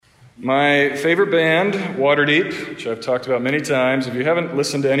My favorite band, Waterdeep, which I've talked about many times. If you haven't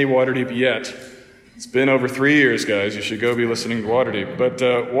listened to any Waterdeep yet, it's been over 3 years, guys. You should go be listening to Waterdeep. But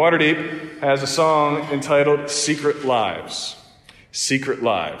Waterdeep has a song entitled Secret Lives. Secret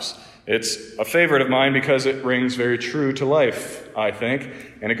Lives. It's a favorite of mine because it rings very true to life, I think.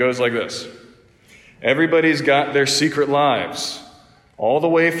 And it goes like this. Everybody's got their secret lives. All the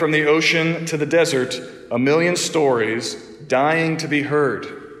way from the ocean to the desert, a million stories dying to be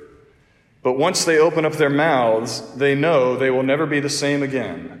heard. But once they open up their mouths, they know they will never be the same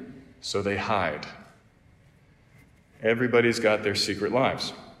again, so they hide. Everybody's got their secret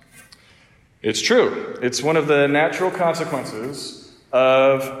lives. It's true. It's one of the natural consequences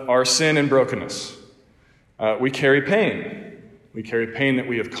of our sin and brokenness. We carry pain. We carry pain that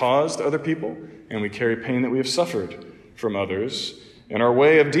we have caused other people, and we carry pain that we have suffered from others. And our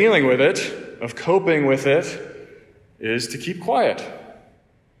way of dealing with it, of coping with it, is to keep quiet.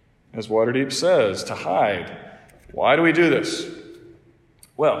 As Waterdeep says, to hide. Why do we do this?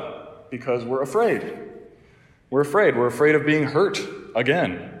 Well, because we're afraid. We're afraid. We're afraid of being hurt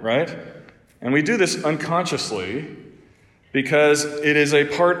again, right? And we do this unconsciously because it is a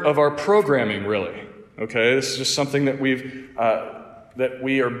part of our programming, really. Okay, this is just something that we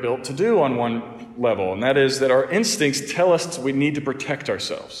are built to do on one level, and that is that our instincts tell us we need to protect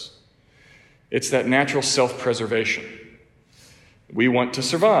ourselves. It's that natural self-preservation. We want to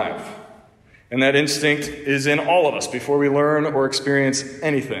survive. And that instinct is in all of us before we learn or experience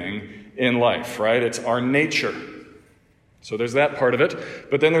anything in life, right? It's our nature. So there's that part of it.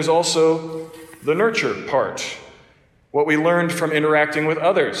 But then there's also the nurture part, what we learned from interacting with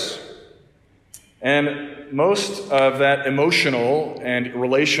others. And most of that emotional and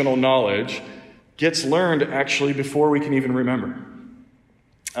relational knowledge gets learned actually before we can even remember.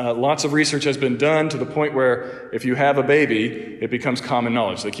 Lots of research has been done to the point where if you have a baby, it becomes common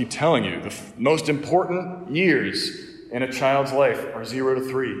knowledge. They keep telling you the most important years in a child's life are 0 to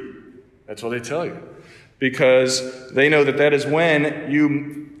 3. That's what they tell you. Because they know that that is when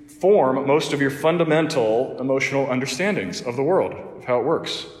you form most of your fundamental emotional understandings of the world, of how it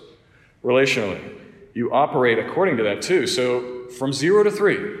works relationally. You operate according to that too. So from 0 to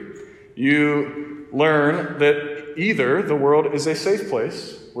 3, you learn that either the world is a safe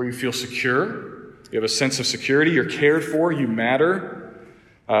place where you feel secure, you have a sense of security, you're cared for, you matter,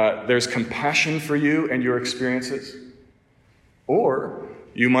 there's compassion for you and your experiences. Or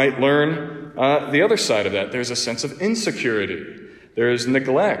you might learn the other side of that. There's a sense of insecurity. There's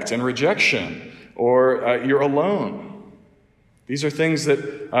neglect and rejection, or you're alone. These are things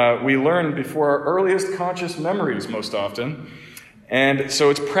that we learn before our earliest conscious memories most often. And so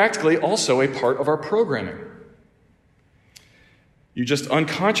it's practically also a part of our programming. You just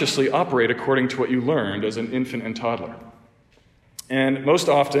unconsciously operate according to what you learned as an infant and toddler. And most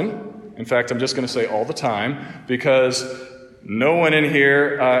often, in fact, I'm just going to say all the time, because no one in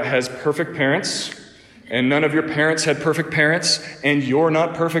here has perfect parents, and none of your parents had perfect parents, and you're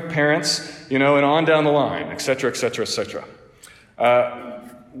not perfect parents, and on down the line, etc., etc., etc.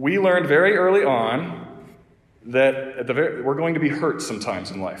 We learned very early on that we're going to be hurt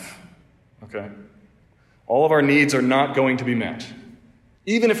sometimes in life. Okay? All of our needs are not going to be met,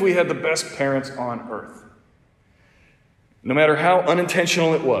 even if we had the best parents on earth. No matter how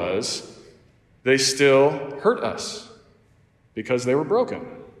unintentional it was, they still hurt us because they were broken,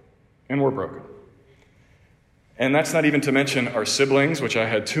 and we're broken. And that's not even to mention our siblings, which I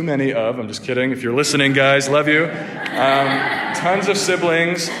had too many of. I'm just kidding. If you're listening, guys, love you. Tons of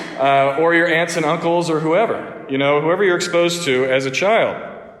siblings, or your aunts and uncles, or whoever you're exposed to as a child.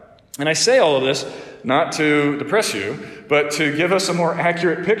 And I say all of this not to depress you, but to give us a more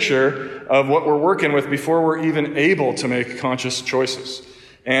accurate picture of what we're working with before we're even able to make conscious choices.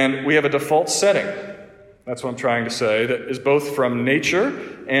 And we have a default setting. That's what I'm trying to say, that is both from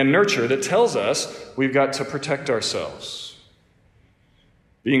nature and nurture, that tells us we've got to protect ourselves.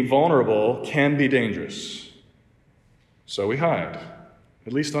 Being vulnerable can be dangerous. So we hide,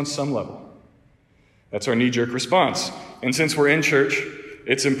 at least on some level. That's our knee-jerk response. And since we're in church,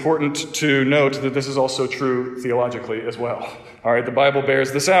 it's important to note that this is also true theologically as well. All right, the Bible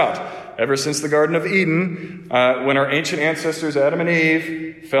bears this out. Ever since the Garden of Eden, when our ancient ancestors, Adam and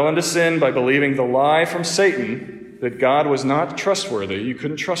Eve, fell into sin by believing the lie from Satan that God was not trustworthy, you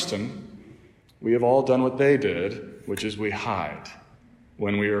couldn't trust him, we have all done what they did, which is we hide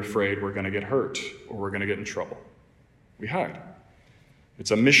when we are afraid we're going to get hurt or we're going to get in trouble. We hide.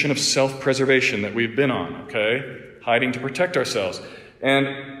 It's a mission of self-preservation that we've been on, okay? Hiding to protect ourselves.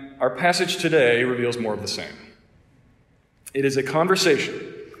 And our passage today reveals more of the same. It is a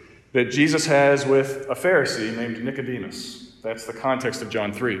conversation that Jesus has with a Pharisee named Nicodemus. That's the context of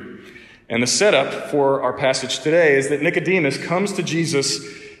John 3. And the setup for our passage today is that Nicodemus comes to Jesus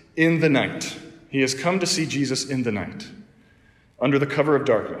in the night. He has come to see Jesus in the night, under the cover of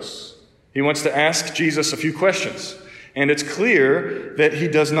darkness. He wants to ask Jesus a few questions. And it's clear that he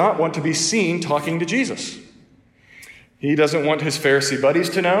does not want to be seen talking to Jesus. He doesn't want his Pharisee buddies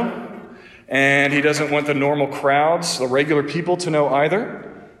to know, and he doesn't want the normal crowds, the regular people, to know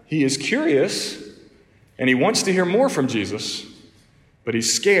either. He is curious, and he wants to hear more from Jesus, but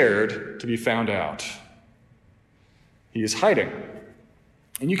he's scared to be found out. He is hiding.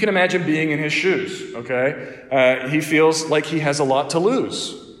 And you can imagine being in his shoes, okay? He feels like he has a lot to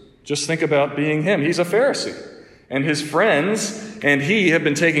lose. Just think about being him. He's a Pharisee. And his friends and he have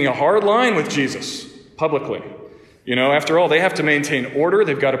been taking a hard line with Jesus publicly. You know, after all, they have to maintain order.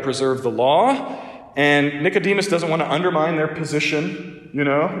 They've got to preserve the law. And Nicodemus doesn't want to undermine their position, you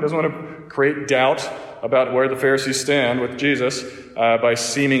know. He doesn't want to create doubt about where the Pharisees stand with Jesus by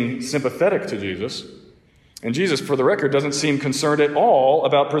seeming sympathetic to Jesus. And Jesus, for the record, doesn't seem concerned at all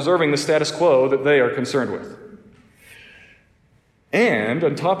about preserving the status quo that they are concerned with. And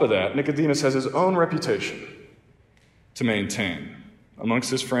on top of that, Nicodemus has his own reputation to maintain amongst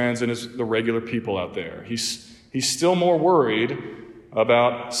his friends and the regular people out there. He's still more worried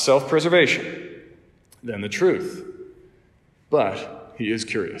about self-preservation than the truth. But he is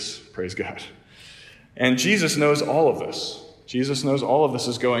curious, praise God. And Jesus knows all of this. Jesus knows all of this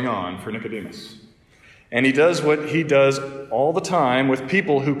is going on for Nicodemus. And he does what he does all the time with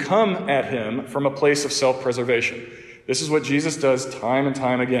people who come at him from a place of self-preservation. This is what Jesus does time and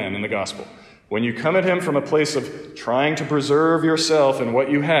time again in the gospel. When you come at him from a place of trying to preserve yourself and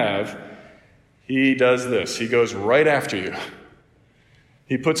what you have, he does this. He goes right after you.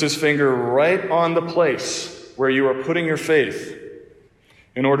 He puts his finger right on the place where you are putting your faith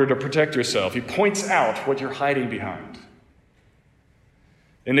in order to protect yourself. He points out what you're hiding behind.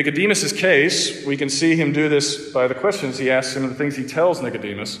 In Nicodemus' case, we can see him do this by the questions he asks him and the things he tells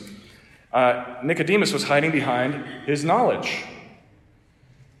Nicodemus. Nicodemus was hiding behind his knowledge,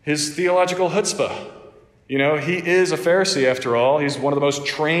 his theological chutzpah. You know, he is a Pharisee after all. He's one of the most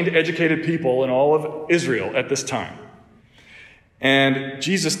trained, educated people in all of Israel at this time. And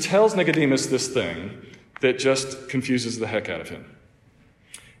Jesus tells Nicodemus this thing that just confuses the heck out of him.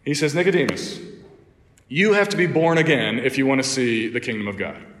 He says, Nicodemus, you have to be born again if you want to see the kingdom of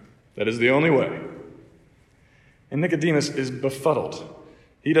God. That is the only way. And Nicodemus is befuddled.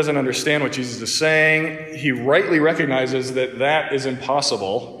 He doesn't understand what Jesus is saying. He rightly recognizes that that is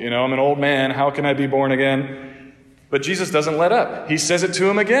impossible. You know, I'm an old man. How can I be born again? But Jesus doesn't let up. He says it to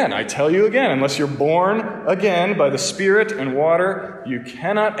him again. I tell you again, unless you're born again by the Spirit and water, you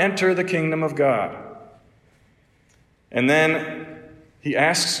cannot enter the kingdom of God. And then he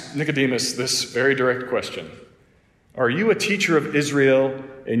asks Nicodemus this very direct question. Are you a teacher of Israel,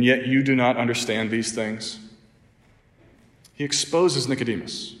 and yet you do not understand these things? He exposes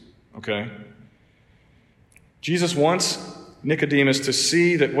Nicodemus, okay? Jesus wants Nicodemus to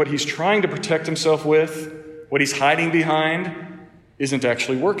see that what he's trying to protect himself with, what he's hiding behind, isn't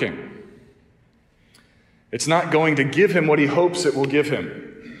actually working. It's not going to give him what he hopes it will give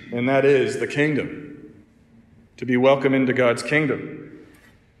him, and that is the kingdom, to be welcome into God's kingdom.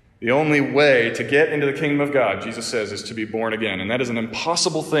 The only way to get into the kingdom of God, Jesus says, is to be born again, and that is an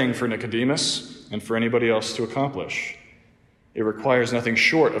impossible thing for Nicodemus and for anybody else to accomplish. It requires nothing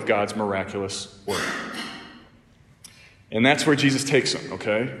short of God's miraculous work. And that's where Jesus takes him,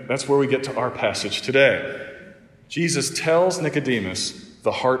 okay? That's where we get to our passage today. Jesus tells Nicodemus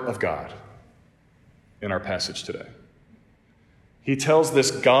the heart of God in our passage today. He tells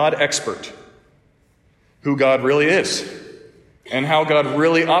this God expert who God really is and how God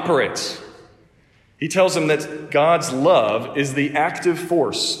really operates. He tells him that God's love is the active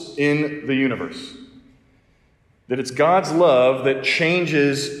force in the universe. That it's God's love that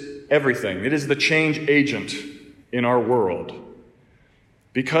changes everything. It is the change agent in our world.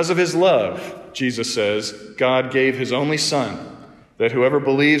 Because of his love, Jesus says, God gave his only Son, that whoever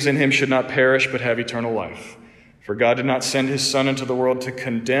believes in him should not perish but have eternal life. For God did not send his Son into the world to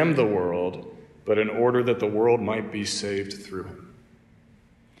condemn the world, but in order that the world might be saved through him.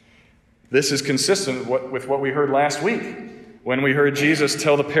 This is consistent with what we heard last week, when we heard Jesus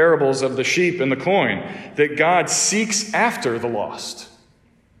tell the parables of the sheep and the coin, that God seeks after the lost.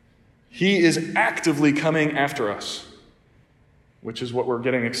 He is actively coming after us, which is what we're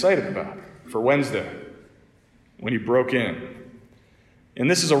getting excited about for Wednesday, when he broke in. And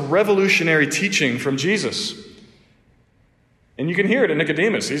this is a revolutionary teaching from Jesus. And you can hear it in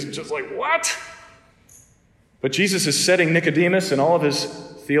Nicodemus. He's just like, what? But Jesus is setting Nicodemus and all of his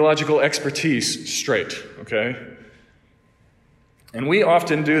theological expertise straight, okay? And we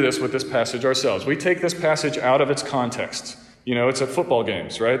often do this with this passage ourselves. We take this passage out of its context. It's at football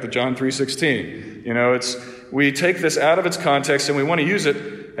games, right? The John 3:16. We take this out of its context and we want to use it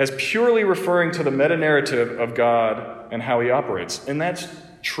as purely referring to the meta-narrative of God and how he operates. And that's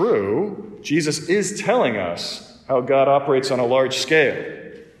true. Jesus is telling us how God operates on a large scale.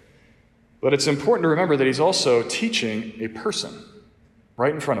 But it's important to remember that he's also teaching a person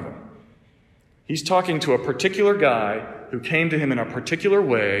right in front of him. He's talking to a particular guy who came to him in a particular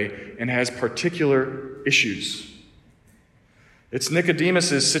way and has particular issues. It's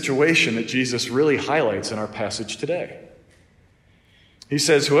Nicodemus' situation that Jesus really highlights in our passage today. He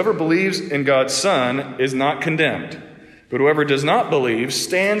says, "Whoever believes in God's Son is not condemned, but whoever does not believe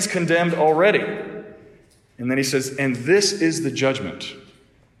stands condemned already." And then he says, "And this is the judgment.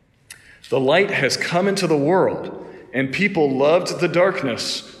 The light has come into the world, and people loved the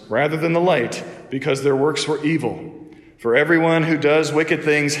darkness rather than the light because their works were evil. For everyone who does wicked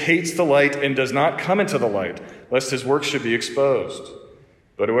things hates the light and does not come into the light, lest his works should be exposed.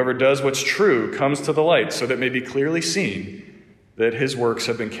 But whoever does what's true comes to the light, so that it may be clearly seen that his works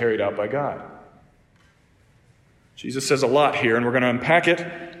have been carried out by God." Jesus says a lot here, and we're going to unpack it,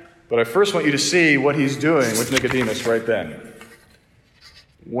 but I first want you to see what he's doing with Nicodemus right then.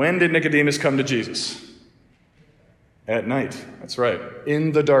 When did Nicodemus come to Jesus? At night. That's right.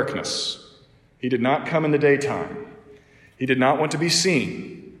 In the darkness. He did not come in the daytime. He did not want to be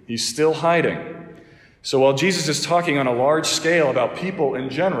seen. He's still hiding. So while Jesus is talking on a large scale about people in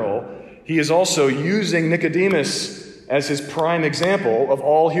general, he is also using Nicodemus as his prime example of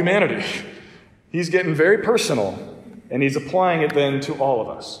all humanity. He's getting very personal, and he's applying it then to all of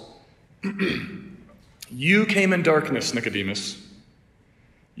us. You came in darkness, Nicodemus.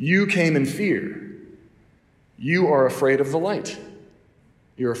 You came in fear. You are afraid of the light.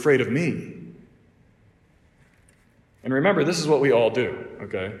 You're afraid of me. And remember, this is what we all do,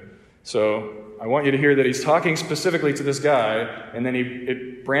 okay? So I want you to hear that he's talking specifically to this guy, and then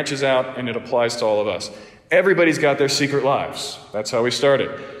it branches out and it applies to all of us. Everybody's got their secret lives. That's how we started.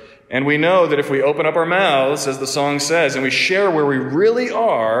 And we know that if we open up our mouths, as the song says, and we share where we really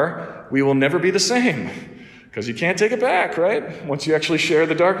are, we will never be the same. Because you can't take it back, right? Once you actually share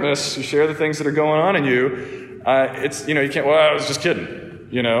the darkness, you share the things that are going on in you, you can't, well, I was just kidding,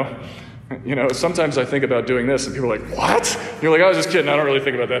 Sometimes I think about doing this and people are like, what? You're like, I was just kidding. I don't really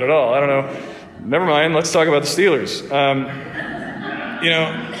think about that at all. I don't know. Never mind. Let's talk about the Steelers.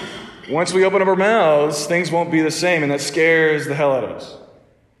 Once we open up our mouths, things won't be the same, and that scares the hell out of us.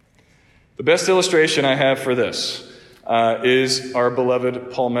 The best illustration I have for this is our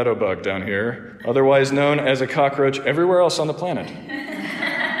beloved palmetto bug down here, otherwise known as a cockroach everywhere else on the planet.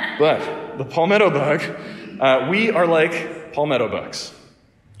 But the palmetto bug, we are like palmetto bugs.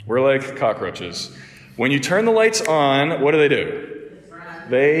 We're like cockroaches. When you turn the lights on, what do?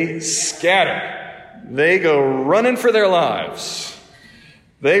 They scatter. They go running for their lives.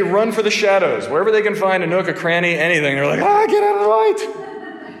 They run for the shadows. Wherever they can find a nook, a cranny, anything, they're like, get out of the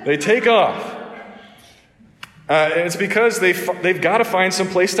light. They take off. And it's because they've got to find some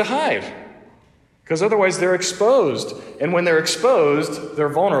place to hide. Because otherwise they're exposed. And when they're exposed, they're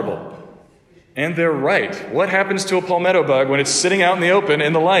vulnerable. And they're right. What happens to a palmetto bug when it's sitting out in the open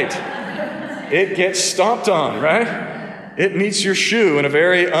in the light? It gets stomped on, right? It meets your shoe in a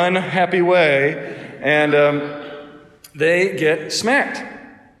very unhappy way, and they get smacked.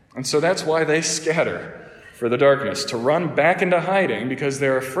 And so that's why they scatter for the darkness, to run back into hiding because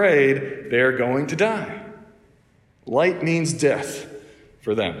they're afraid they're going to die. Light means death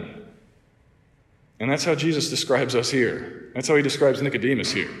for them. And that's how Jesus describes us here. That's how he describes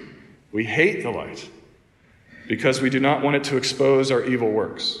Nicodemus here. We hate the light because we do not want it to expose our evil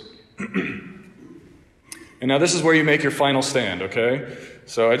works. And now this is where you make your final stand, okay?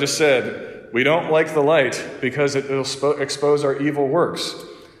 So I just said, we don't like the light because it will expose our evil works.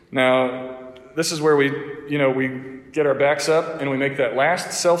 Now, this is where we get our backs up and we make that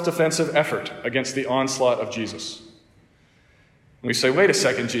last self-defensive effort against the onslaught of Jesus. We say, wait a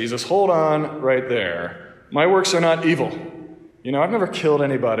second, Jesus, hold on right there. My works are not evil. I've never killed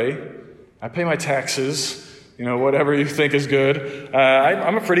anybody. I pay my taxes, whatever you think is good.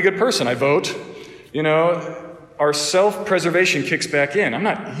 I'm a pretty good person. I vote. Our self-preservation kicks back in. I'm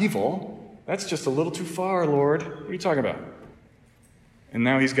not evil. That's just a little too far, Lord. What are you talking about? And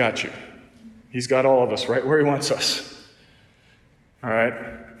now he's got you. He's got all of us right where he wants us. All right?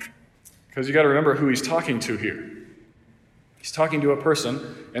 Because you got to remember who he's talking to here. He's talking to a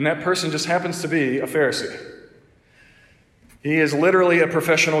person, and that person just happens to be a Pharisee. He is literally a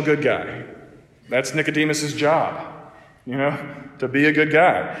professional good guy. That's Nicodemus' job. to be a good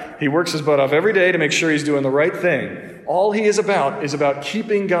guy. He works his butt off every day to make sure he's doing the right thing. All he is about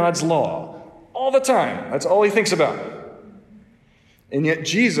keeping God's law all the time. That's all he thinks about. And yet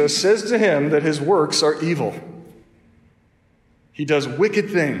Jesus says to him that his works are evil. He does wicked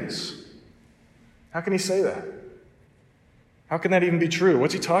things. How can he say that? How can that even be true?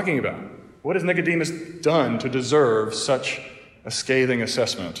 What's he talking about? What has Nicodemus done to deserve such a scathing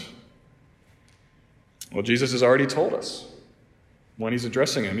assessment? Well, Jesus has already told us when he's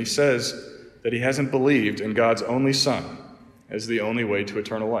addressing him. He says that he hasn't believed in God's only Son as the only way to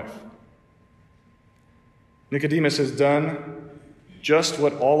eternal life. Nicodemus has done just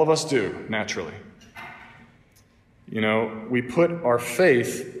what all of us do naturally. We put our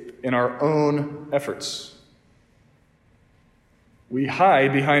faith in our own efforts. We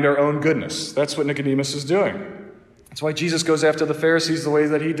hide behind our own goodness. That's what Nicodemus is doing. That's why Jesus goes after the Pharisees the way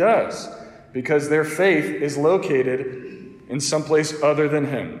that he does, because their faith is located in someplace other than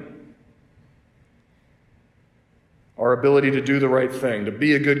him. Our ability to do the right thing, to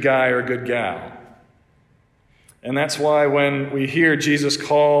be a good guy or a good gal. And that's why when we hear Jesus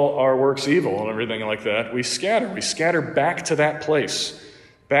call our works evil and everything like that, we scatter. We scatter back to that place,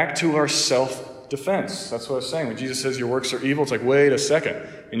 back to our self-defense. That's what I was saying. When Jesus says your works are evil, it's like, wait a second.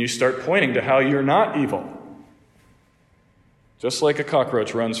 And you start pointing to how you're not evil. Just like a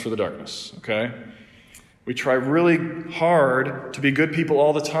cockroach runs for the darkness, okay? We try really hard to be good people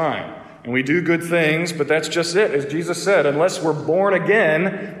all the time. And we do good things, but that's just it. As Jesus said, unless we're born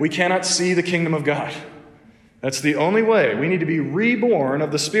again, we cannot see the kingdom of God. That's the only way. We need to be reborn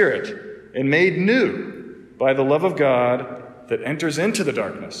of the Spirit and made new by the love of God that enters into the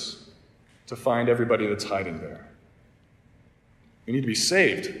darkness to find everybody that's hiding there. We need to be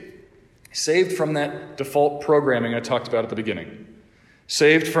saved. Saved from that default programming I talked about at the beginning.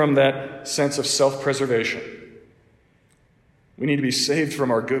 Saved from that sense of self-preservation. We need to be saved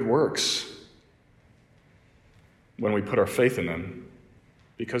from our good works when we put our faith in them.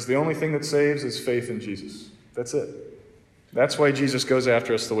 Because the only thing that saves is faith in Jesus. That's it. That's why Jesus goes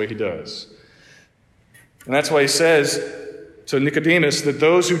after us the way he does. And that's why he says to Nicodemus that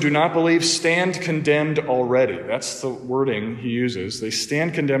those who do not believe stand condemned already. That's the wording he uses. They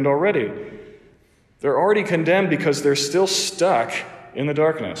stand condemned already. They're already condemned because they're still stuck in the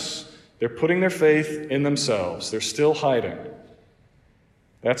darkness. They're putting their faith in themselves. They're still hiding.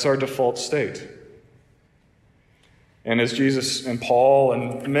 That's our default state. And as Jesus and Paul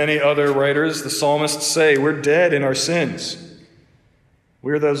and many other writers, the psalmists say, we're dead in our sins.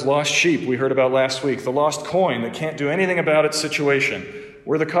 We're those lost sheep we heard about last week, the lost coin that can't do anything about its situation.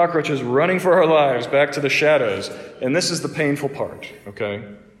 We're the cockroaches running for our lives back to the shadows. And this is the painful part, okay?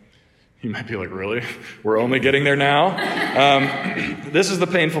 You might be like, really? We're only getting there now? This is the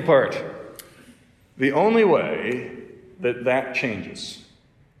painful part. The only way that changes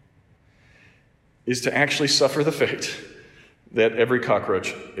is to actually suffer the fate that every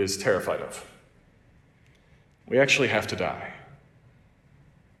cockroach is terrified of. We actually have to die.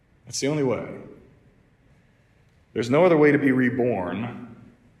 That's the only way. There's no other way to be reborn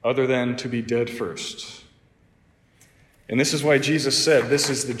other than to be dead first. And this is why Jesus said this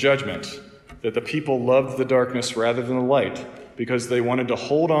is the judgment, that the people loved the darkness rather than the light, because they wanted to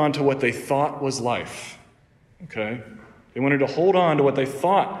hold on to what they thought was life. Okay? They wanted to hold on to what they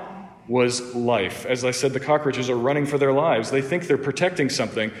thought was life. As I said, the cockroaches are running for their lives. They think they're protecting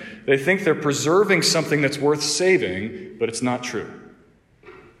something. They think they're preserving something that's worth saving, but it's not true.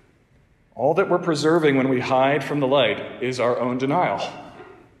 All that we're preserving when we hide from the light is our own denial.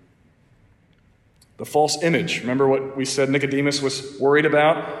 The false image. Remember what we said Nicodemus was worried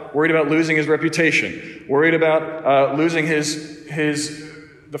about? Worried about losing his reputation. Worried about losing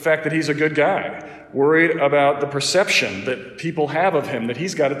the fact that he's a good guy. Worried about the perception that people have of him, that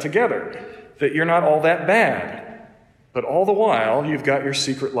he's got it together, that you're not all that bad. But all the while, you've got your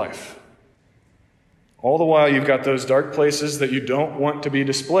secret life. All the while, you've got those dark places that you don't want to be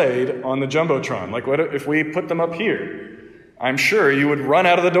displayed on the Jumbotron. Like, what if we put them up here? I'm sure you would run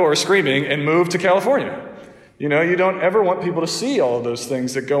out of the door screaming and move to California. You don't ever want people to see all of those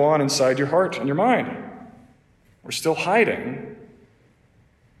things that go on inside your heart and your mind. We're still hiding.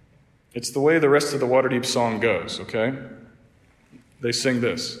 It's the way the rest of the Waterdeep song goes, okay? They sing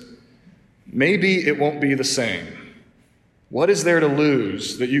this. Maybe it won't be the same. What is there to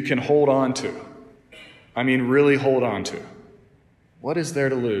lose that you can hold on to? I mean, really hold on to. What is there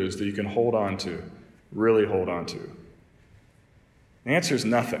to lose that you can hold on to, really hold on to? The answer is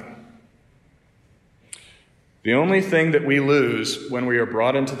nothing. The only thing that we lose when we are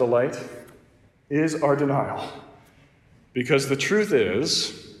brought into the light is our denial. Because the truth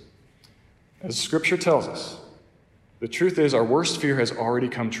is, as Scripture tells us, The truth is, our worst fear has already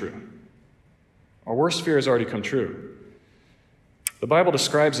come true. Our worst fear has already come true. The Bible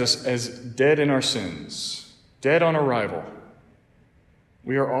describes us as dead in our sins, dead on arrival.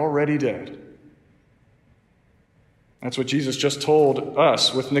 We are already dead. That's what Jesus just told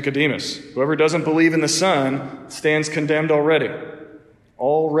us with Nicodemus. Whoever doesn't believe in the Son stands condemned already.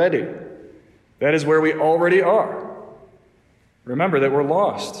 Already. That is where we already are. Remember that we're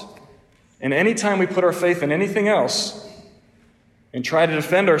lost. And anytime we put our faith in anything else and try to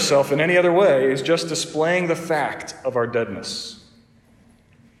defend ourselves in any other way is just displaying the fact of our deadness.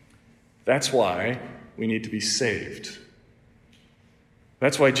 That's why we need to be saved.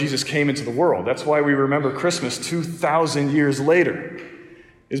 That's why Jesus came into the world. That's why we remember Christmas 2,000 years later,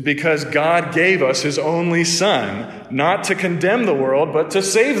 is because God gave us his only Son, not to condemn the world, but to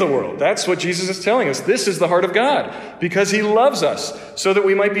save the world. That's what Jesus is telling us. This is the heart of God, because he loves us, so that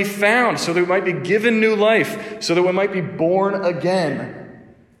we might be found, so that we might be given new life, so that we might be born again.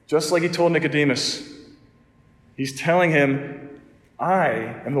 Just like he told Nicodemus. He's telling him, I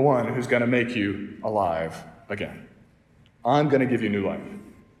am the one who's going to make you alive again. I'm going to give you new life.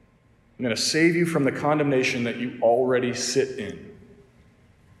 I'm going to save you from the condemnation that you already sit in.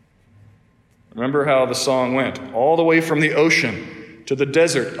 Remember how the song went? All the way from the ocean to the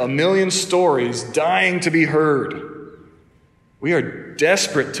desert, a million stories dying to be heard. We are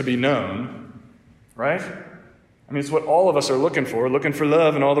desperate to be known, right? I mean, it's what all of us are looking for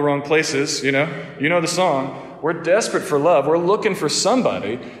love in all the wrong places, you know? You know the song. We're desperate for love. We're looking for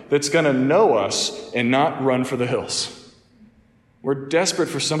somebody that's going to know us and not run for the hills. We're desperate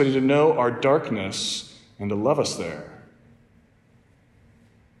for somebody to know our darkness and to love us there.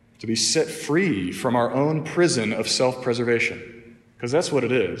 To be set free from our own prison of self-preservation. Because that's what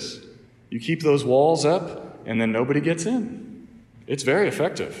it is. You keep those walls up and then nobody gets in. It's very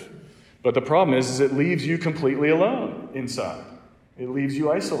effective. But the problem is it leaves you completely alone inside. It leaves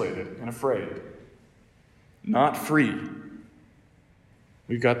you isolated and afraid. Not free.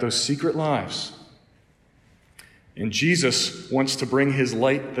 We've got those secret lives. And Jesus wants to bring his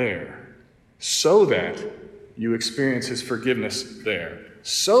light there so that you experience his forgiveness there,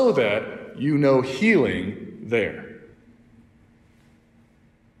 so that you know healing there.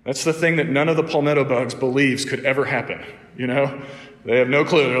 That's the thing that none of the palmetto bugs believes could ever happen, you know? They have no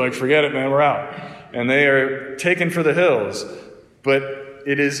clue. They're like, forget it, man, we're out. And they are taken for the hills. But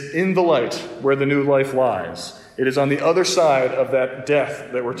it is in the light where the new life lies. It is on the other side of that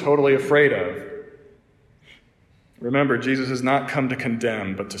death that we're totally afraid of. Remember, Jesus has not come to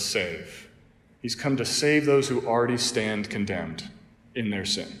condemn, but to save. He's come to save those who already stand condemned in their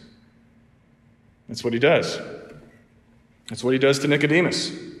sin. That's what he does. That's what he does to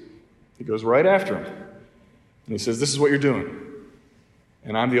Nicodemus. He goes right after him. And he says, this is what you're doing.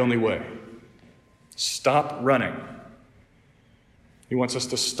 And I'm the only way. Stop running. He wants us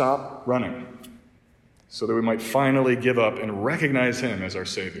to stop running so that we might finally give up and recognize him as our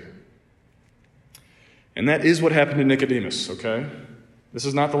Savior. And that is what happened to Nicodemus, okay? This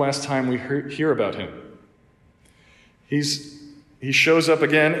is not the last time we hear about him. He shows up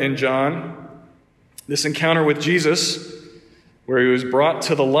again in John. This encounter with Jesus, where he was brought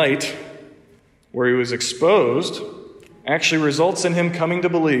to the light, where he was exposed, actually results in him coming to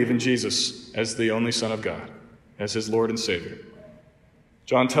believe in Jesus as the only Son of God, as his Lord and Savior.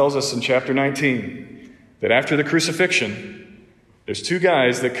 John tells us in chapter 19 that after the crucifixion, there's two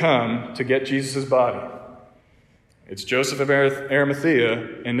guys that come to get Jesus' body. It's Joseph of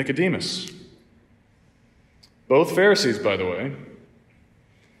Arimathea and Nicodemus. Both Pharisees, by the way.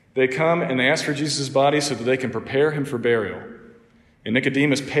 They come and they ask for Jesus' body so that they can prepare him for burial. And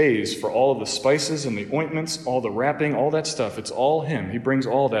Nicodemus pays for all of the spices and the ointments, all the wrapping, all that stuff. It's all him. He brings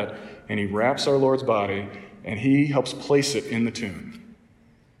all that, and he wraps our Lord's body, and he helps place it in the tomb.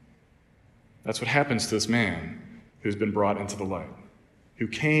 That's what happens to this man who's been brought into the light, who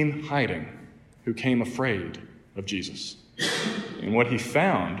came hiding, who came afraid of Jesus. And what he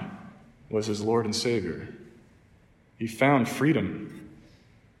found was his Lord and Savior. He found freedom.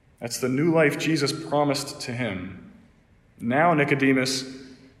 That's the new life Jesus promised to him. Now, Nicodemus,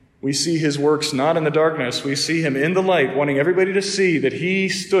 we see his works not in the darkness. We see him in the light, wanting everybody to see that he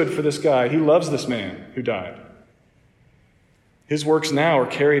stood for this guy. He loves this man who died. His works now are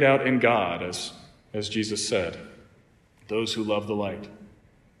carried out in God, as Jesus said, those who love the light.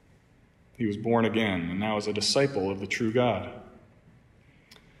 He was born again and now is a disciple of the true God.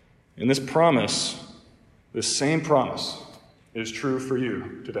 And this promise, this same promise, is true for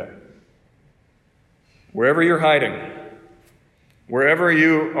you today. Wherever you're hiding, wherever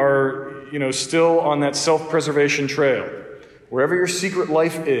you are, still on that self-preservation trail, wherever your secret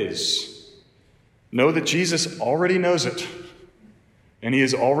life is, Know that Jesus already knows it, and he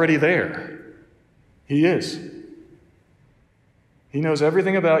is already there. He is. He knows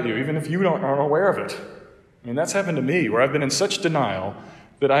everything about you, even if you aren't aware of it. I mean, that's happened to me, where I've been in such denial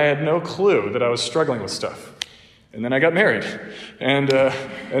that I had no clue that I was struggling with stuff. And then I got married, and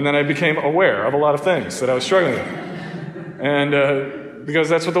then I became aware of a lot of things that I was struggling with. And because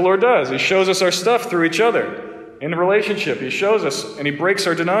that's what the Lord does. He shows us our stuff through each other. In a relationship, he shows us and he breaks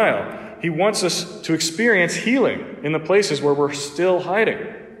our denial. He wants us to experience healing in the places where we're still hiding.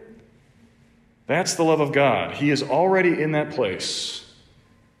 That's the love of God. He is already in that place,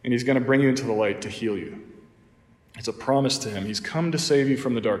 and he's going to bring you into the light to heal you. It's a promise to him. He's come to save you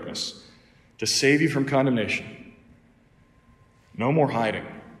from the darkness, to save you from condemnation. No more hiding.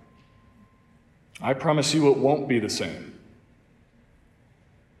 I promise you it won't be the same.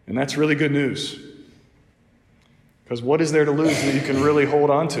 And that's really good news. Because what is there to lose that you can really hold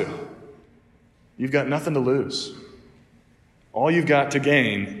on to? You've got nothing to lose. All you've got to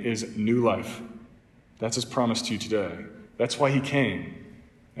gain is new life. That's his promise to you today. That's why he came.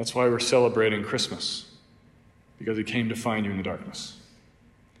 That's why we're celebrating Christmas. Because he came to find you in the darkness.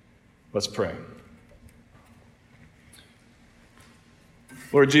 Let's pray.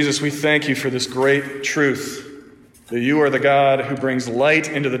 Lord Jesus, we thank you for this great truth that you are the God who brings light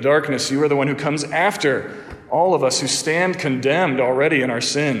into the darkness. You are the one who comes after all of us who stand condemned already in our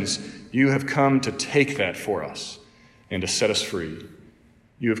sins. You have come to take that for us and to set us free.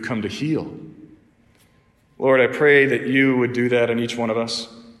 You have come to heal. Lord, I pray that you would do that in each one of us.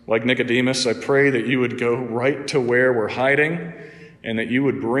 Like Nicodemus, I pray that you would go right to where we're hiding and that you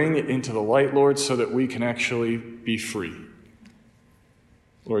would bring it into the light, Lord, so that we can actually be free.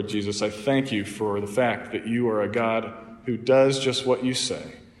 Lord Jesus, I thank you for the fact that you are a God who does just what you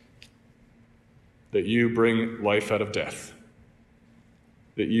say, that you bring life out of death,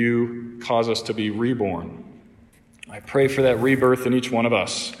 that you cause us to be reborn. I pray for that rebirth in each one of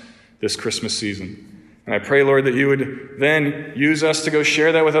us this Christmas season. And I pray, Lord, that you would then use us to go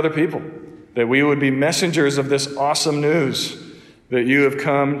share that with other people, that we would be messengers of this awesome news that you have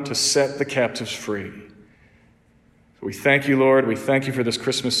come to set the captives free. We thank you, Lord. We thank you for this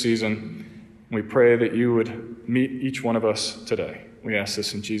Christmas season. We pray that you would meet each one of us today. We ask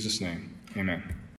this in Jesus' name. Amen.